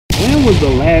was the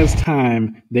last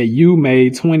time that you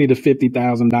made $20,000 to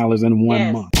 $50,000 in one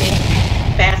Yes, month?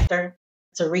 it's faster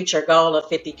to reach your goal of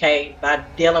 50K by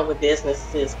dealing with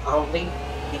businesses only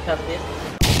because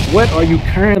businesses. What are you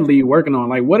currently working on?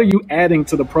 Like, what are you adding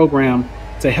to the program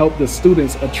to help the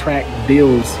students attract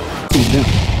deals to them?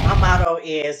 My motto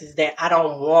is that I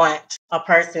don't want a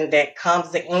person that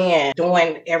comes in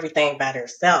doing everything by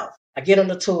themselves. I get them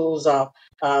the tools of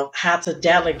how to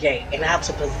delegate and how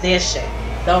to position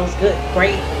those good,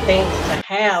 great things to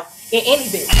have in any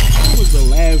business. When was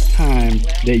the last time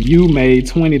Well, that you made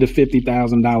 $20,000 to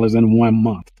 $50,000 in one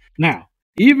month? Now,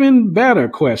 even better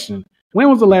question. When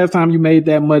was the last time you made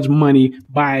that much money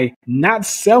by not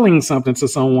selling something to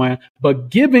someone, but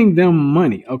giving them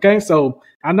money? Okay. So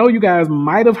I know you guys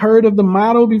might have heard of the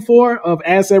model before of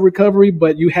asset recovery,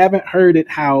 but you haven't heard it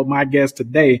how my guest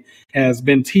today has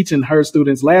been teaching her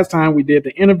students. Last time we did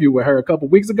the interview with her a couple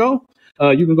weeks ago.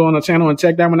 You can go on the channel and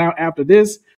check that one out after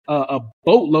this. A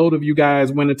boatload of you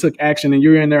guys went and took action, and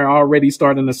you're in there already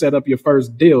starting to set up your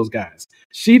first deals, guys.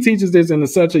 She teaches this in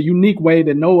such a unique way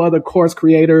that no other course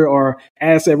creator or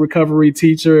asset recovery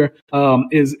teacher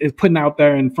is putting out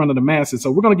there in front of the masses.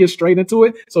 So we're going to get straight into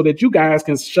it so that you guys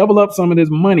can shovel up some of this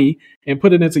money and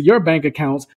put it into your bank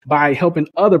accounts by helping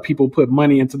other people put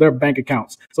money into their bank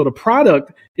accounts. So the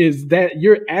product is that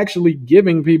you're actually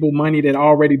giving people money that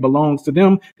already belongs to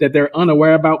them that they're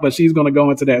unaware about, but she's going to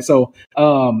go into that. So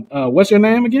what's your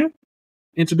name again?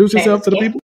 Introduce my name yourself is to the Kim.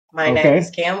 people. My name is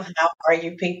Okay. Kim. How are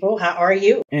you people? How are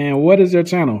you? And what is your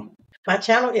channel? My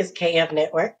channel is KF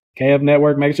Network. KF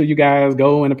Network. Make sure you guys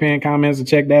go in the pinned comments and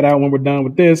check that out when we're done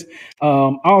with this.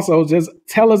 Also, just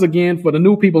tell us again for the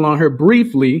new people on here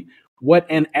briefly what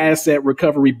an asset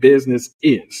recovery business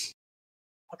is.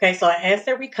 Okay, so an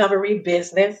asset recovery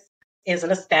business is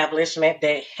an establishment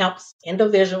that helps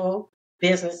individual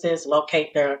businesses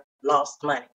locate their lost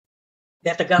money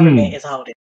that the government Hmm. is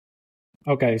holding.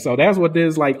 Okay, so that's what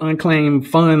this like unclaimed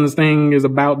funds thing is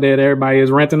about that everybody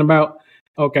is ranting about.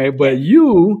 Okay, but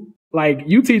Yes.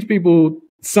 you teach people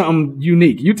something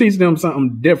unique. You teach them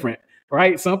something different,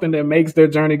 right? Something that makes their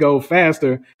journey go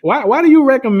faster. Why do you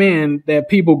recommend that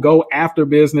people go after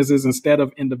businesses instead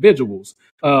of individuals?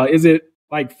 Is it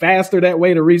like faster that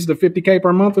way to reach the 50K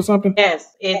per month or something?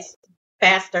 Yes, it's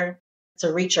faster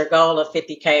to reach your goal of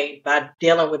 50K by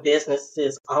dealing with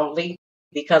businesses only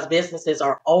because businesses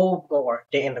are owed more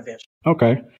than individuals.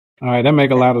 Okay. All right. That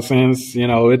make a lot of sense. You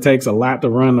know, it takes a lot to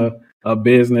run a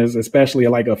business, especially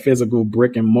like a physical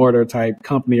brick and mortar type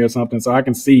company or something. So I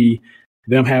can see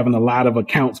them having a lot of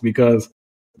accounts because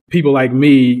people like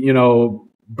me, you know,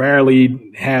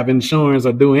 barely have insurance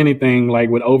or do anything like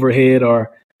with overhead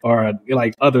or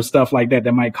like other stuff like that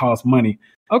that might cost money.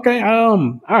 Okay.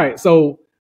 All right. So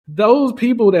those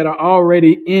people that are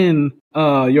already in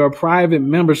your private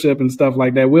membership and stuff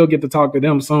like that, we'll get to talk to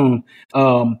them soon.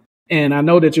 And I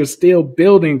know that you're still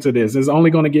building to this. It's only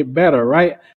going to get better,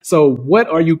 right? So what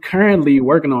are you currently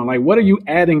working on? Like, what are you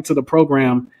adding to the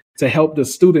program to help the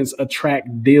students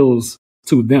attract deals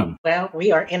to them? Well,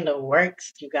 we are in the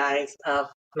works, you guys, of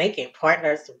making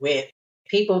partners with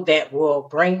people that will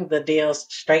bring the deals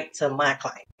straight to my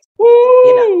clients.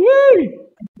 You know, Woo!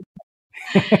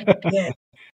 yeah.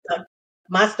 So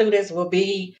my students will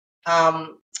be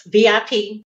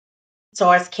VIP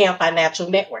towards Camp Financial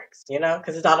Networks,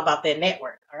 because it's all about that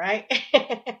network. All right.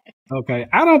 Okay.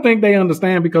 I don't think they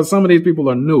understand because some of these people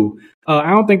are new.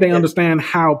 I don't think they Yes. understand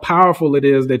how powerful it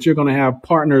is that you're going to have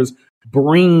partners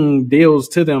bring deals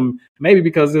to them, maybe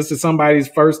because this is somebody's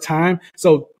first time.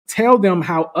 So tell them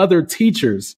how other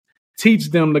teachers teach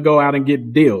them to go out and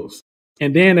get deals.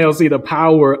 And then they'll see the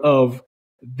power of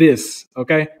this.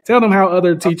 Okay. Tell them how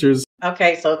other teachers.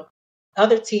 Okay. So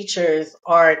other teachers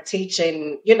are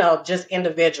teaching, just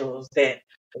individuals that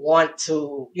want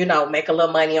to, make a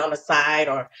little money on the side,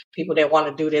 or people that want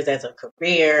to do this as a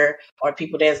career, or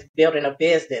people that's building a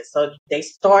business. So they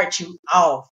start you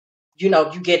off, you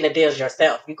getting the deals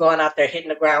yourself. You going out there hitting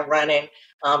the ground running,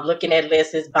 looking at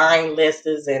lists, buying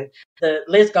lists, and the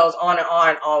list goes on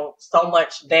so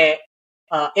much that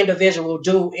individual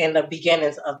do in the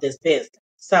beginnings of this business.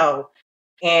 So,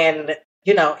 and,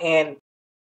 and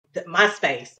my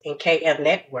space in KF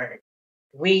Network,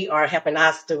 we are helping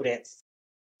our students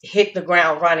hit the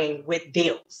ground running with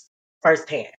deals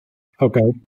firsthand. Okay.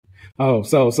 Oh,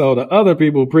 so the other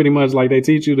people pretty much like they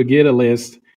teach you to get a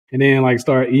list and then like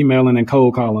start emailing and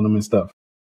cold calling them and stuff.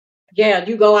 Yeah,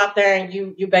 you go out there and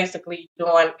you basically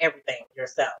doing everything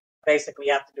yourself. Basically,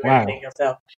 you have to do everything Wow.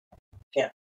 yourself. Yeah.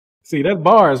 See, that's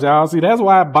bars, y'all. See, that's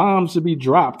why bombs should be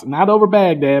dropped, not over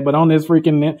Baghdad, but on this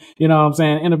freaking, you know what I'm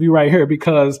saying, interview right here.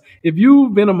 Because if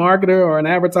you've been a marketer or an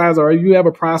advertiser, or if you have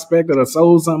a prospect that has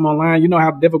sold something online, you know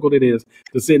how difficult it is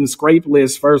to sit and scrape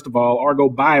lists, first of all, or go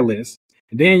buy lists.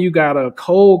 And then you got to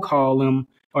cold call them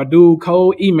or do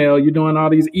cold email. You're doing all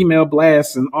these email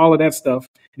blasts and all of that stuff.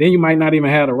 Then you might not even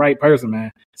have the right person,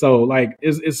 man. So, like,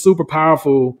 it's super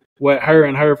powerful what her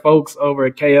and her folks over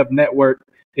at KF Network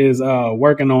is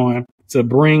working on to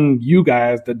bring you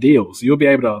guys the deals. You'll be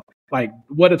able to, like,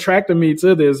 what attracted me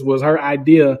to this was her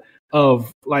idea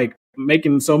of like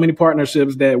making so many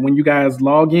partnerships that when you guys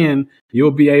log in,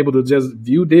 you'll be able to just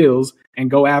view deals and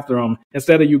go after them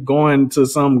instead of you going to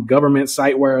some government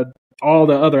site where all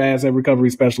the other asset recovery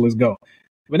specialists go.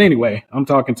 But anyway, I'm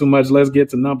talking too much. Let's get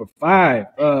to number 5.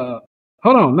 Hold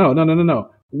on.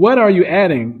 No. What are you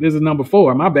adding? This is number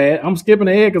 4. My bad. I'm skipping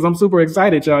ahead because I'm super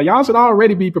excited, y'all. Y'all should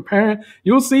already be preparing.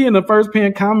 You'll see in the first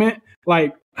pinned comment,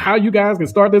 like, how you guys can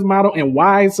start this model and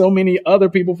why so many other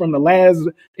people from the last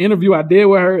interview I did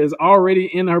with her is already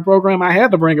in her program. I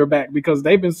had to bring her back because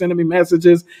they've been sending me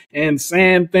messages and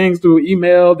saying things through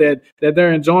email that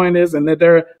they're enjoying this and that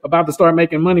they're about to start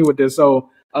making money with this. So,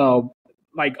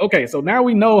 okay, so now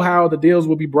we know how the deals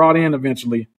will be brought in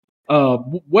eventually.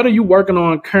 What are you working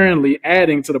on currently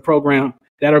adding to the program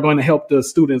that are going to help the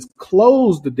students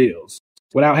close the deals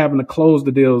without having to close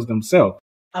the deals themselves?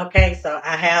 Okay, so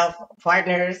I have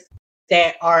partners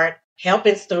that are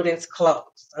helping students close,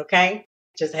 okay?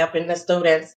 Just helping the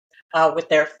students with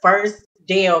their first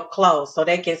deal close so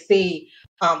they can see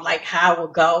like how it will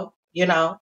go, you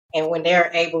know, and when they're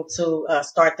able to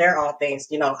start their own things,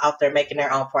 you know, out there making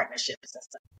their own partnerships and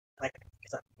stuff. Like,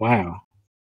 so. Wow.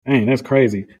 Dang, that's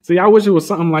crazy. See, I wish it was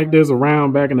something like this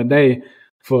around back in the day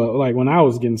for like when I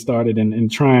was getting started and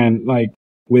trying like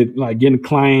with like getting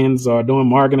clients or doing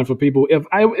marketing for people. If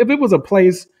it was a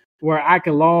place where I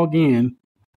could log in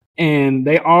and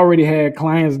they already had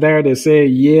clients there that said,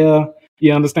 yeah,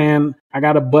 you understand, I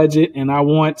got a budget and I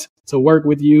want to work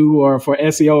with you or for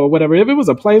SEO or whatever. If it was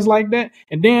a place like that,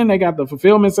 and then they got the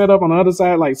fulfillment set up on the other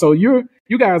side, like, so you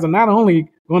guys are not only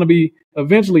going to be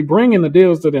eventually bringing the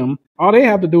deals to them, all they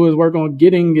have to do is work on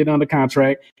getting it under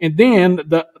contract. And then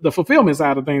the fulfillment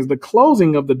side of things, the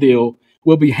closing of the deal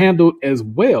will be handled as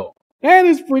well. That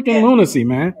is freaking lunacy,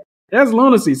 man. That's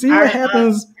lunacy. See what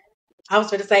happens. I was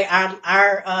going to say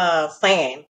our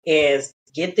saying is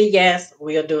get the yes,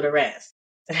 we'll do the rest.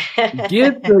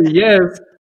 Get the yes,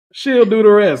 she'll do the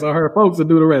rest, or her folks will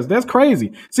do the rest. That's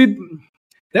crazy. See,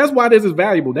 that's why this is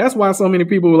valuable. That's why so many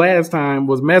people last time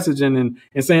was messaging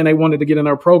and saying they wanted to get in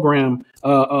our program,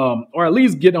 or at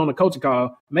least get on a coaching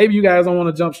call. Maybe you guys don't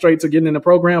want to jump straight to getting in the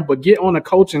program, but get on a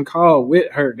coaching call with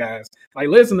her, guys. Like,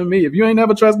 listen to me. If you ain't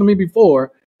never trusted me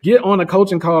before, get on a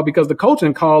coaching call, because the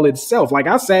coaching call itself, like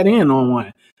I sat in on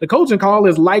one. The coaching call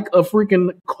is like a freaking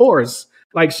course.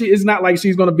 Like it's not like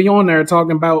she's going to be on there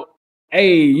talking about,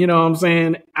 hey, you know what I'm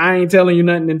saying? I ain't telling you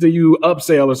nothing until you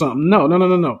upsell or something.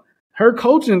 No. Her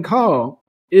coaching call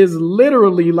is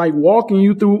literally like walking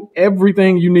you through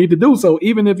everything you need to do. So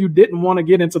even if you didn't want to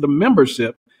get into the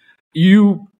membership,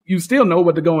 you still know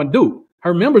what to go and do.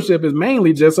 Her membership is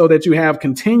mainly just so that you have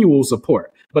continual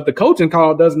support. But the coaching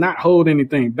call does not hold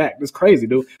anything back. It's crazy,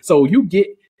 dude. So you get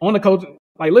on the coaching,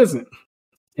 like, listen.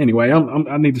 Anyway,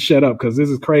 I need to shut up because this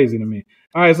is crazy to me.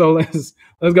 All right, so let's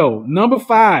go. Number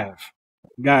 5,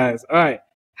 guys. All right.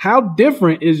 How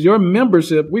different is your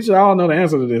membership? We should all know the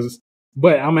answer to this,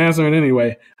 but I'm answering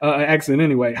anyway. Asking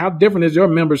anyway. How different is your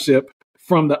membership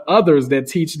from the others that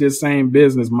teach this same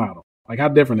business model? Like, how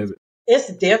different is it?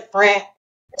 It's different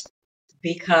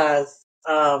because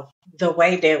of the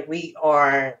way that we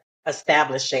are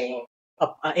establishing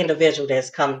an individual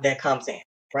that comes in,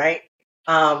 right?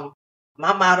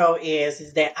 My motto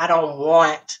is that I don't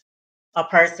want a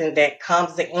person that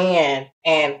comes in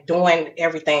and doing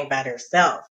everything by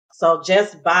themselves. So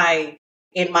just by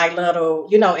in my little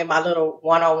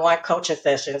one-on-one coaching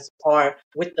sessions or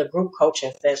with the group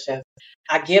coaching sessions,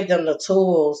 I give them the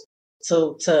tools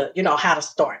to how to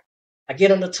start. I give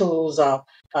them the tools of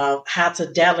how to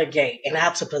delegate and how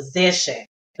to position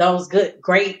those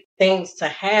great things to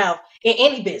have in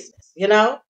any business. You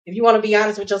know, if you want to be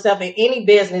honest with yourself in any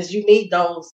business, you need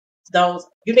those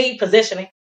you need positioning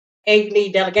and you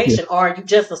need delegation, or you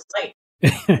just a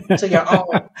slave to your own,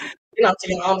 to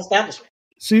your own establishment.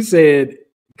 She said,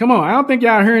 come on, I don't think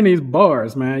y'all hearing these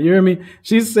bars, man. You hear me?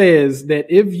 She says that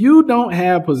if you don't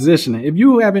have positioning, if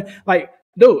you haven't, like,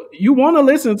 dude, you want to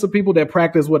listen to people that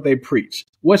practice what they preach.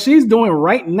 What she's doing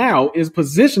right now is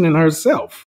positioning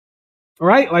herself,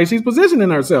 right? Like, she's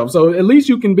positioning herself. So at least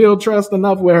you can build trust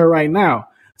enough with her right now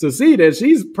to see that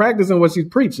she's practicing what she's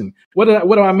preaching. What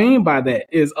do I mean by that?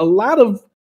 Is a lot of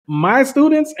my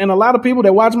students and a lot of people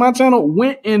that watch my channel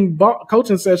went in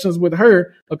coaching sessions with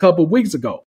her a couple of weeks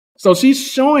ago. So she's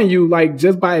showing you, like,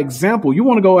 just by example, you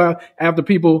want to go out after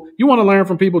people, you want to learn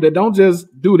from people that don't just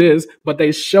do this, but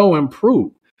they show and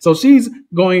prove. So she's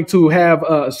going to have,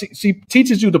 she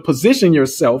teaches you to position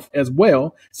yourself as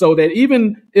well, so that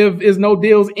even if there's no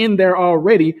deals in there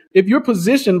already, if you're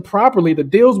positioned properly, the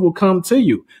deals will come to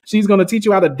you. She's going to teach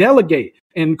you how to delegate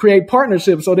and create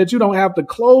partnerships so that you don't have to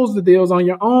close the deals on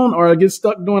your own or get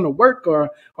stuck doing the work or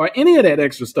any of that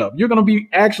extra stuff. You're going to be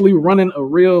actually running a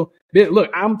real bit. Look,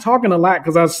 I'm talking a lot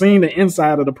because I've seen the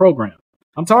inside of the program.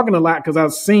 I'm talking a lot because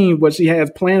I've seen what she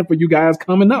has planned for you guys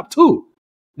coming up too.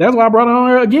 That's why I brought her on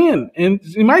her again. And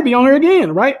she might be on her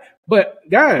again, right? But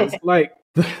guys, like,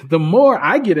 the more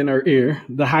I get in her ear,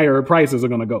 the higher her prices are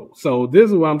going to go. So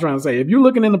this is what I'm trying to say. If you're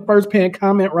looking in the first pinned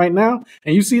comment right now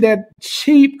and you see that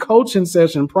cheap coaching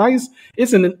session price,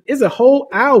 it's a whole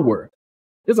hour.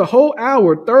 It's a whole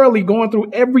hour thoroughly going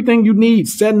through everything you need,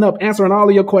 setting up, answering all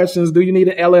of your questions. Do you need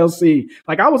an LLC?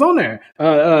 Like, I was on there.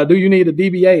 Do you need a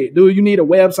DBA? Do you need a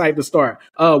website to start?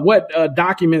 What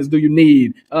documents do you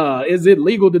need? Is it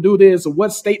legal to do this?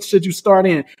 What state should you start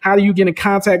in? How do you get in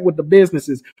contact with the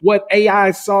businesses? What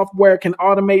AI software can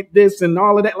automate this and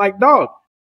all of that? Like, dog,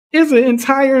 it's an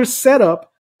entire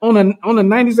setup on a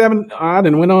 97. I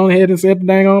didn't went on ahead and said the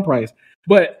dang on price.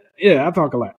 But yeah, I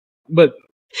talk a lot. But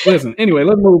listen, anyway,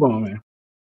 let's move on, man.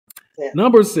 Yeah.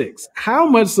 Number 6, how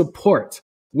much support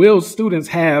will students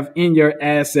have in your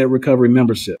asset recovery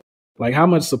membership? Like, how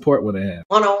much support will they have?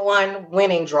 One-on-one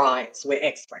winning drawings with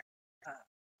experts,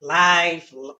 live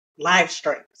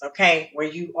streams, okay, where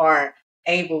you are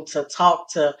able to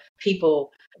talk to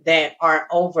people that are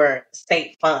over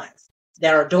state funds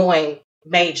that are doing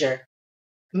major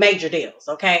deals,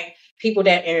 okay, people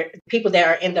that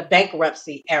are in the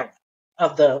bankruptcy era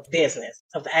of the business,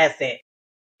 of the asset,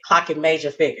 clocking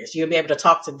major figures. You'll be able to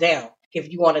talk to them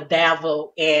if you want to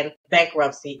dabble in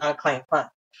bankruptcy unclaimed funds,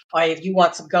 or if you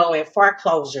want to go in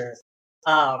foreclosures,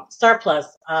 surplus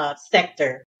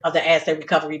sector of the asset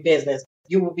recovery business.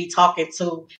 You will be talking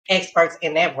to experts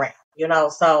in that realm, you know.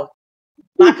 So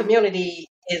my community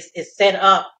is set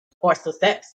up for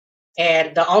success.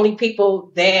 And the only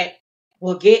people that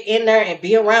will get in there and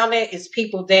be around it is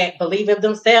people that believe in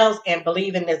themselves and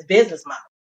believe in this business model.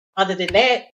 Other than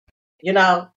that, you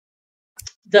know,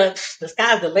 the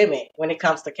sky's the limit when it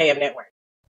comes to KM Network.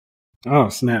 Oh,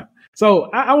 snap.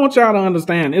 So I want y'all to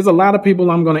understand, there's a lot of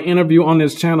people I'm going to interview on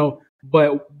this channel,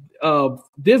 but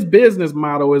this business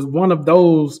model is one of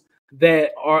those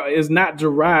that is not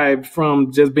derived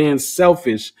from just being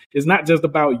selfish. It's not just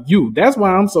about you. That's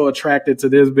why I'm so attracted to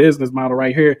this business model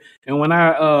right here. And when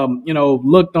I,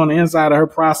 looked on the inside of her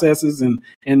processes and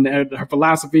her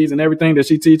philosophies and everything that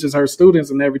she teaches her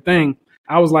students and everything,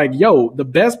 I was like, yo, the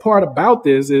best part about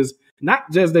this is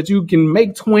not just that you can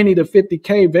make 20 to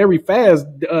 50K very fast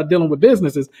dealing with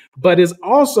businesses, but it's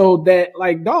also that,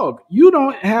 like, dog, you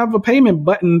don't have a payment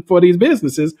button for these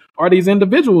businesses or these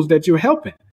individuals that you're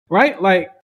helping. Right?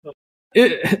 Like,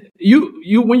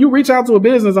 you when you reach out to a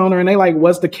business owner and they like,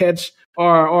 what's the catch,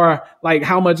 or like,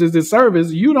 how much is this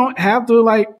service? You don't have to,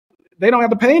 like, they don't have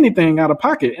to pay anything out of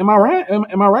pocket. Am I right?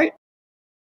 Am I right?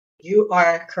 You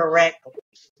are correct.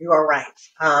 You are right.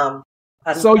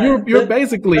 So you're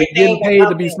basically getting paid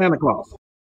to be Santa Claus.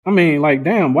 I mean, like,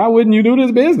 damn, why wouldn't you do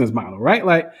this business model? Right?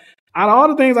 Like, out of all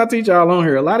the things I teach y'all on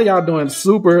here, a lot of y'all doing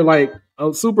super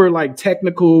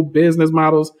technical business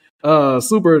models.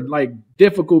 Super like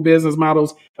difficult business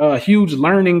models, huge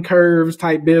learning curves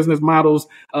type business models,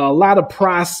 a lot of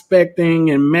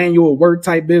prospecting and manual work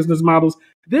type business models.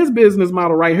 This business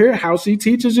model right here, how she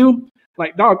teaches you,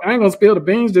 like, dog, I ain't gonna spill the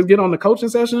beans, just get on the coaching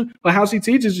session, but how she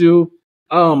teaches you,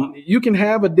 you can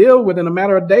have a deal within a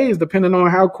matter of days, depending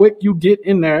on how quick you get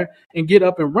in there and get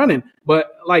up and running. But,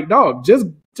 like, dog, just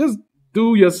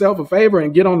do yourself a favor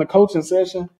and get on the coaching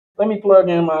session. Let me plug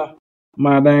in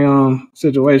my dang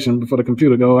situation before the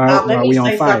computer go out while we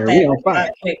on fire. We on fire.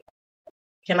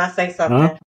 Can I say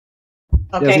something?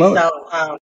 Okay, yes,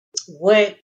 so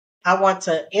what I want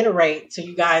to iterate to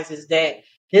you guys is that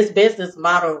this business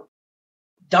model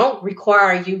don't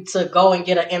require you to go and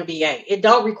get an MBA. It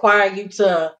don't require you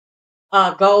to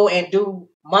go and do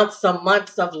months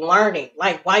of learning.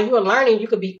 Like, while you are learning, you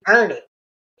could be earning.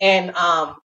 And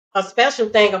a special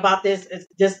thing about this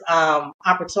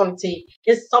opportunity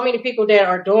is so many people that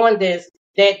are doing this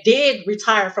that did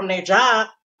retire from their job.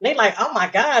 They like, oh my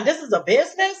God, this is a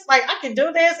business. Like, I can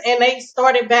do this. And they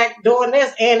started back doing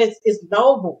this, and it's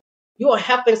noble. You are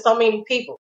helping so many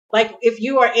people. Like, if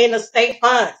you are in a state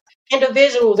funds,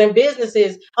 individuals and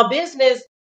businesses. A business,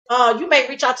 you may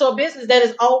reach out to a business that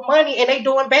is owed money and they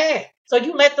doing bad. So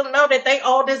you let them know that they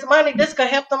owe this money. This could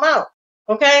help them out.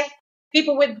 Okay,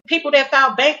 people that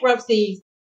file bankruptcies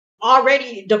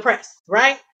already depressed,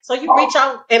 right? So you reach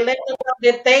out and let them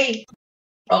know that they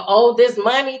owe this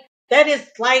money. That is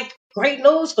like great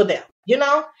news for them, you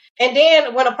know? And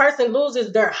then when a person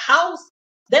loses their house,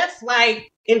 that's like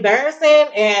embarrassing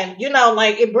and,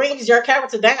 like it brings your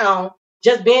character down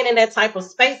just being in that type of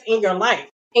space in your life.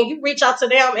 And you reach out to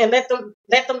them and let them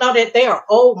know that they are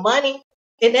owed money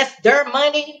and that's their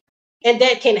money and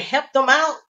that can help them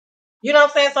out. You know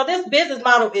what I'm saying? So this business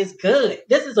model is good.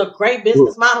 This is a great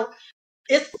business model.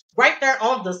 It's right there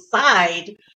on the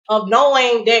side of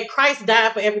knowing that Christ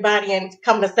died for everybody and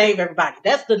coming to save everybody.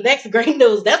 That's the next great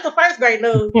news. That's the first great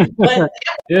news. But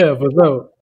Yeah, for sure.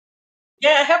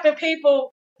 yeah, helping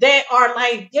people that are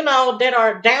like, that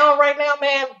are down right now,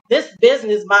 man, this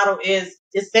business model is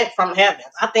sent from heaven.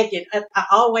 I think I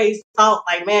always thought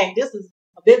like, man, this is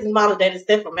a business model that is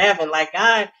sent from heaven. Like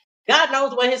God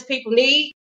knows what his people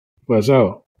need. For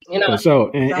sure. You know, For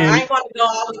sure. so I ain't going to go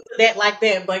all into that like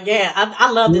that, but yeah,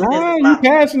 I love this Nah, business you model.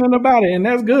 passionate about it, and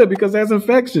that's good because that's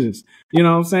infectious. You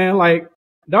know what I'm saying? Like,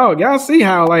 dog, y'all see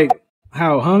how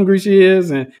hungry she is,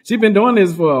 and she's been doing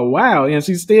this for a while, and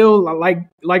she's still like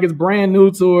it's brand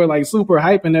new to her, like super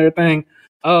hype and everything.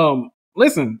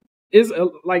 Listen, it's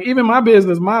like even my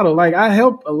business model, like I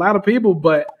help a lot of people,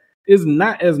 but it's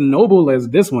not as noble as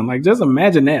this one. Like, just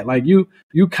imagine that. Like you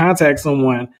contact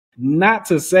someone not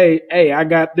to say, "Hey, I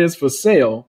got this for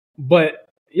sale," but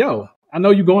yo, I know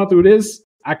you going through this.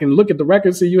 I can look at the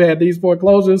record, see you had these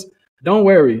foreclosures. Don't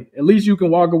worry. At least you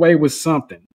can walk away with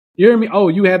something. You hear me? Oh,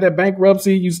 you had that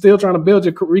bankruptcy. You still trying to build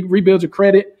your rebuild your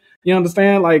credit. You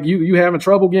understand? Like you having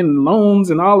trouble getting loans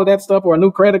and all of that stuff or a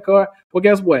new credit card. Well,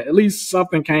 guess what? At least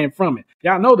something came from it.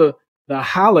 Y'all know the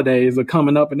holidays are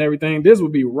coming up and everything. This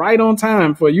would be right on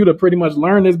time for you to pretty much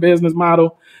learn this business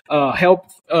model, help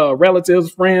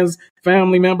relatives, friends,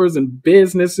 family members, and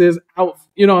businesses out,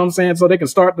 you know what I'm saying? So they can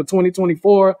start the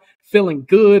 2024 feeling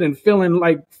good and feeling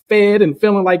like fed and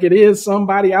feeling like it is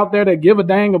somebody out there that give a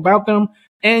dang about them.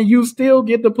 And you still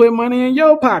get to put money in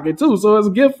your pocket too. So it's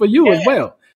a gift for you as Yes,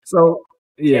 well. So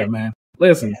yeah, yes, man,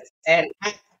 listen. yes.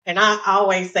 And I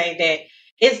always say that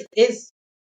it's it's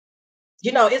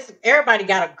everybody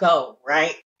got a goal,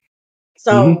 right?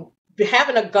 Mm-hmm. So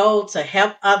having a goal to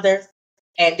help others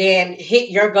and then hit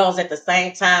your goals at the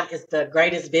same time is the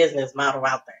greatest business model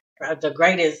out there. Right? The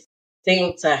greatest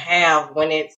thing to have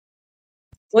when it's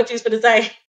what you supposed to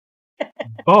say.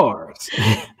 Bars.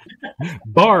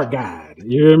 Bar guide.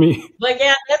 You hear me? But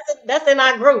yeah, that's in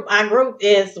our group. Our group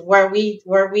is where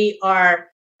we are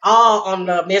all on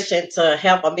the mission to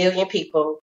help 1 million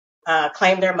people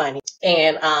claim their money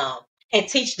and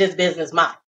teach this business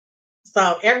model.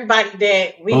 So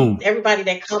Boom. everybody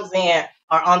that comes in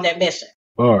are on that mission.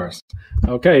 Bars.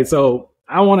 Okay, so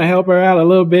I want to help her out a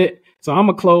little bit. So I'm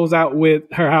gonna close out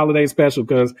with her holiday special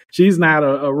because she's not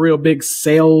a real big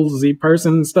salesy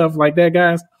person and stuff like that,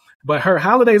 guys. But her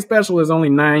holiday special is only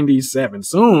 97.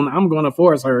 Soon I'm gonna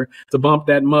force her to bump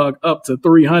that mug up to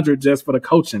 300 just for the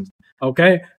coaching.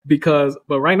 Okay,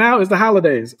 but right now it's the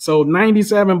holidays, so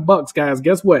 97 bucks, guys.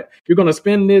 Guess what? You're gonna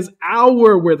spend this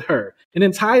hour with her, an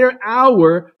entire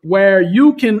hour where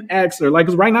you can ask her. Like,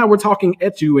 'cause right now we're talking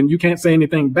at you and you can't say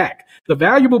anything back. The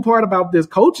valuable part about this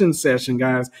coaching session,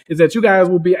 guys, is that you guys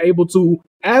will be able to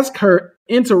ask her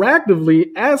interactively,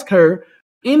 ask her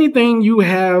anything you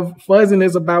have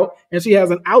fuzziness about, and she has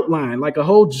an outline, like a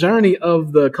whole journey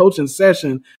of the coaching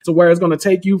session to where it's going to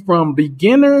take you from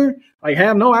beginner, like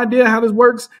have no idea how this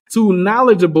works, to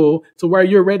knowledgeable, to where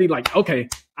you're ready, like, okay,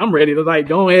 I'm ready to like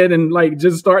go ahead and like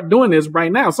just start doing this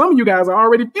right now. Some of you guys are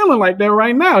already feeling like that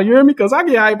right now. You hear me? Because I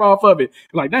get hype off of it.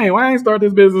 Like, dang, why I ain't start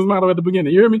this business model at the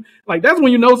beginning? You hear me? Like, that's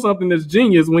when you know something is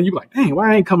genius, when you like, dang,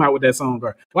 why I ain't come out with that song,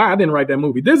 or why I didn't write that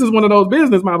movie. This is one of those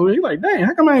business models where you're like, dang,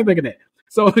 how come I ain't thinking that?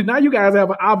 So now you guys have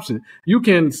an option. You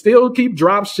can still keep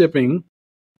drop shipping.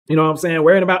 You know what I'm saying?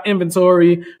 Worrying about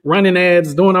inventory, running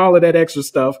ads, doing all of that extra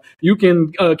stuff. You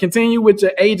can continue with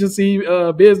your agency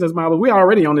business model. We're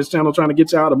already on this channel trying to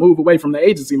get y'all to move away from the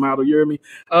agency model. You hear me?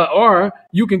 Or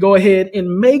you can go ahead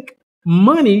and make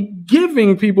money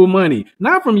giving people money,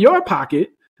 not from your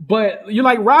pocket, but you're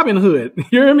like Robin Hood.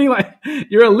 You hear me? Like,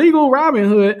 you're a legal Robin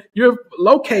Hood. You're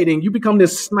locating. You become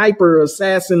this sniper,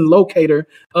 assassin, locator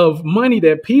of money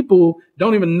that people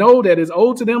don't even know that is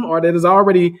owed to them or that is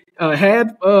already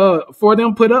had for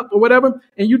them put up or whatever.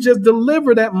 And you just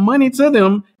deliver that money to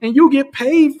them and you get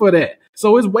paid for that.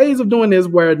 So it's ways of doing this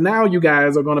where now you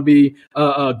guys are going to be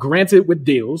granted with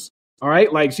deals. All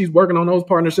right. Like she's working on those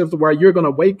partnerships where you're going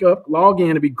to wake up, log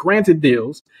in, and be granted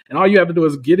deals. And all you have to do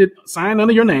is get it signed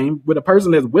under your name with a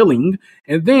person that's willing.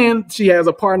 And then she has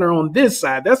a partner on this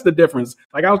side. That's the difference.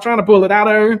 Like I was trying to pull it out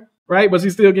of her, right? But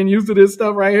she's still getting used to this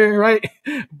stuff right here, right?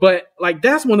 But like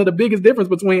that's one of the biggest difference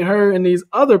between her and these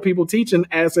other people teaching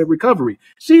asset recovery.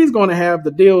 She's going to have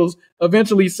the deals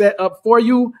eventually set up for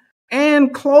you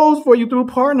and close for you through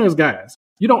partners, guys.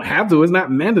 You don't have to. It's not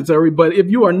mandatory. But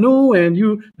if you are new and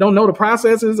you don't know the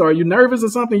processes or you're nervous or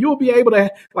something, you'll be able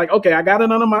to like, okay, I got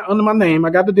it under my name.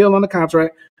 I got the deal on the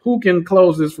contract. Who can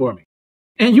close this for me?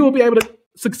 And you will be able to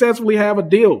successfully have a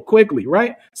deal quickly,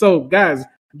 right? So guys,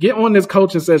 get on this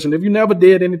coaching session. If you never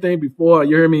did anything before,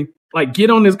 you hear me? Like get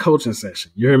on this coaching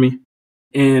session. You hear me?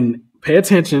 And pay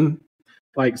attention.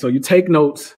 Like, so you take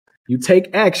notes, you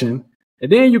take action,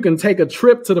 and then you can take a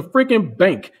trip to the freaking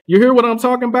bank. You hear what I'm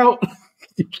talking about?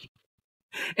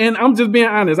 And I'm just being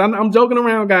honest. I'm joking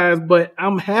around, guys, but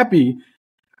I'm happy.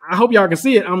 I hope y'all can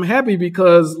see it. I'm happy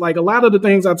because like a lot of the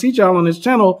things I teach y'all on this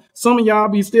channel, some of y'all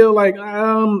be still like,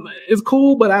 it's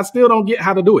cool, but I still don't get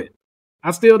how to do it.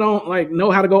 I still don't like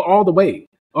know how to go all the way,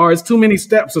 or it's too many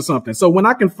steps or something. So when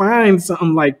I can find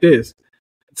something like this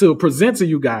to present to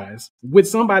you guys with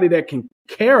somebody that can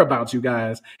care about you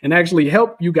guys and actually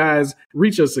help you guys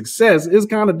reach a success, it's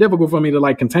kind of difficult for me to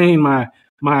like contain my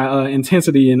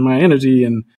intensity and my energy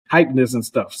and hypeness and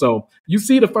stuff. So you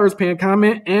see the first pinned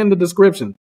comment and the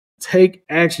description. Take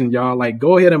action, y'all. Like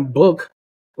go ahead and book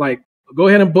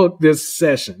this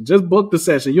session. Just book the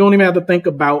session. You don't even have to think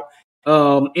about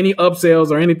any upsells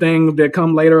or anything that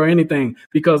come later or anything,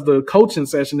 because the coaching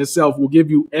session itself will give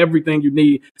you everything you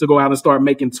need to go out and start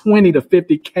making 20 to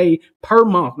 50K per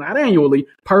month, not annually,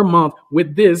 per month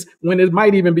with this, when it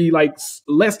might even be like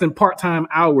less than part-time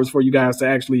hours for you guys to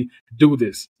actually do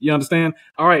this. You understand?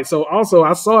 All right. So also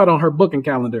I saw it on her booking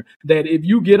calendar that if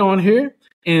you get on here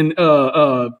and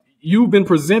you've been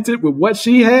presented with what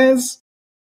she has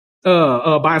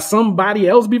by somebody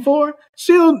else before,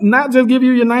 she'll not just give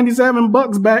you your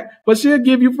 $97 back, but she'll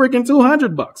give you freaking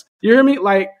 $200. You hear me?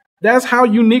 Like that's how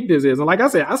unique this is. And like I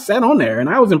said, I sat on there and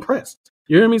I was impressed.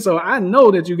 You hear me? So I know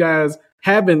that you guys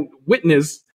haven't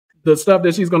witnessed the stuff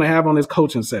that she's going to have on this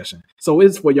coaching session. So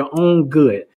it's for your own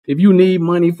good. If you need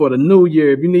money for the new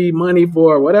year, if you need money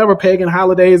for whatever pagan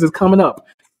holidays is coming up,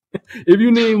 if you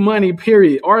need money,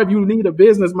 period, or if you need a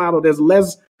business model that's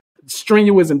less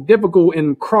strenuous and difficult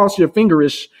and cross your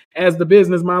fingerish as the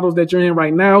business models that you're in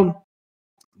right now,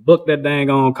 book that dang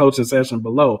on coaching session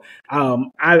below.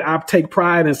 I take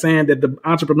pride in saying that the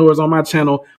entrepreneurs on my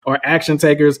channel are action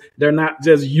takers. They're not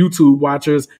just YouTube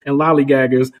watchers and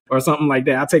lollygaggers or something like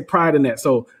that. I take pride in that.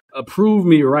 So prove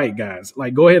me right, guys.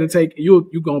 Like go ahead and you're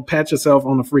going to pat yourself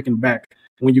on the freaking back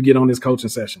when you get on this coaching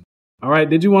session. All right.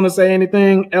 Did you want to say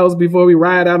anything else before we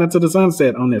ride out into the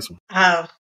sunset on this one?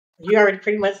 You already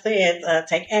pretty much said,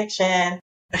 take action.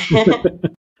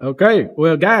 Okay.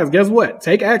 Well, guys, guess what?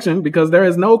 Take action, because there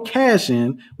is no cash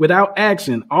in without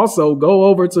action. Also, go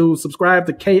over to subscribe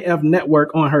to KF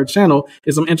Network on her channel.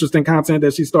 It's some interesting content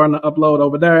that she's starting to upload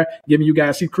over there, giving you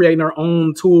guys, she's creating her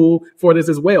own tool for this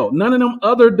as well. None of them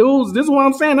other dudes, this is what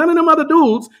I'm saying, none of them other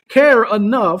dudes care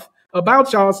enough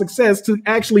about y'all's success to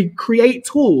actually create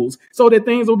tools so that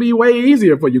things will be way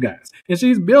easier for you guys. And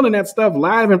she's building that stuff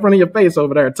live in front of your face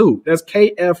over there too. That's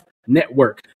KF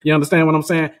Network. You understand what I'm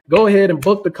saying? Go ahead and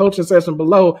book the coaching session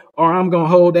below, or I'm going to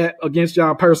hold that against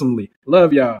y'all personally.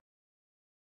 Love y'all.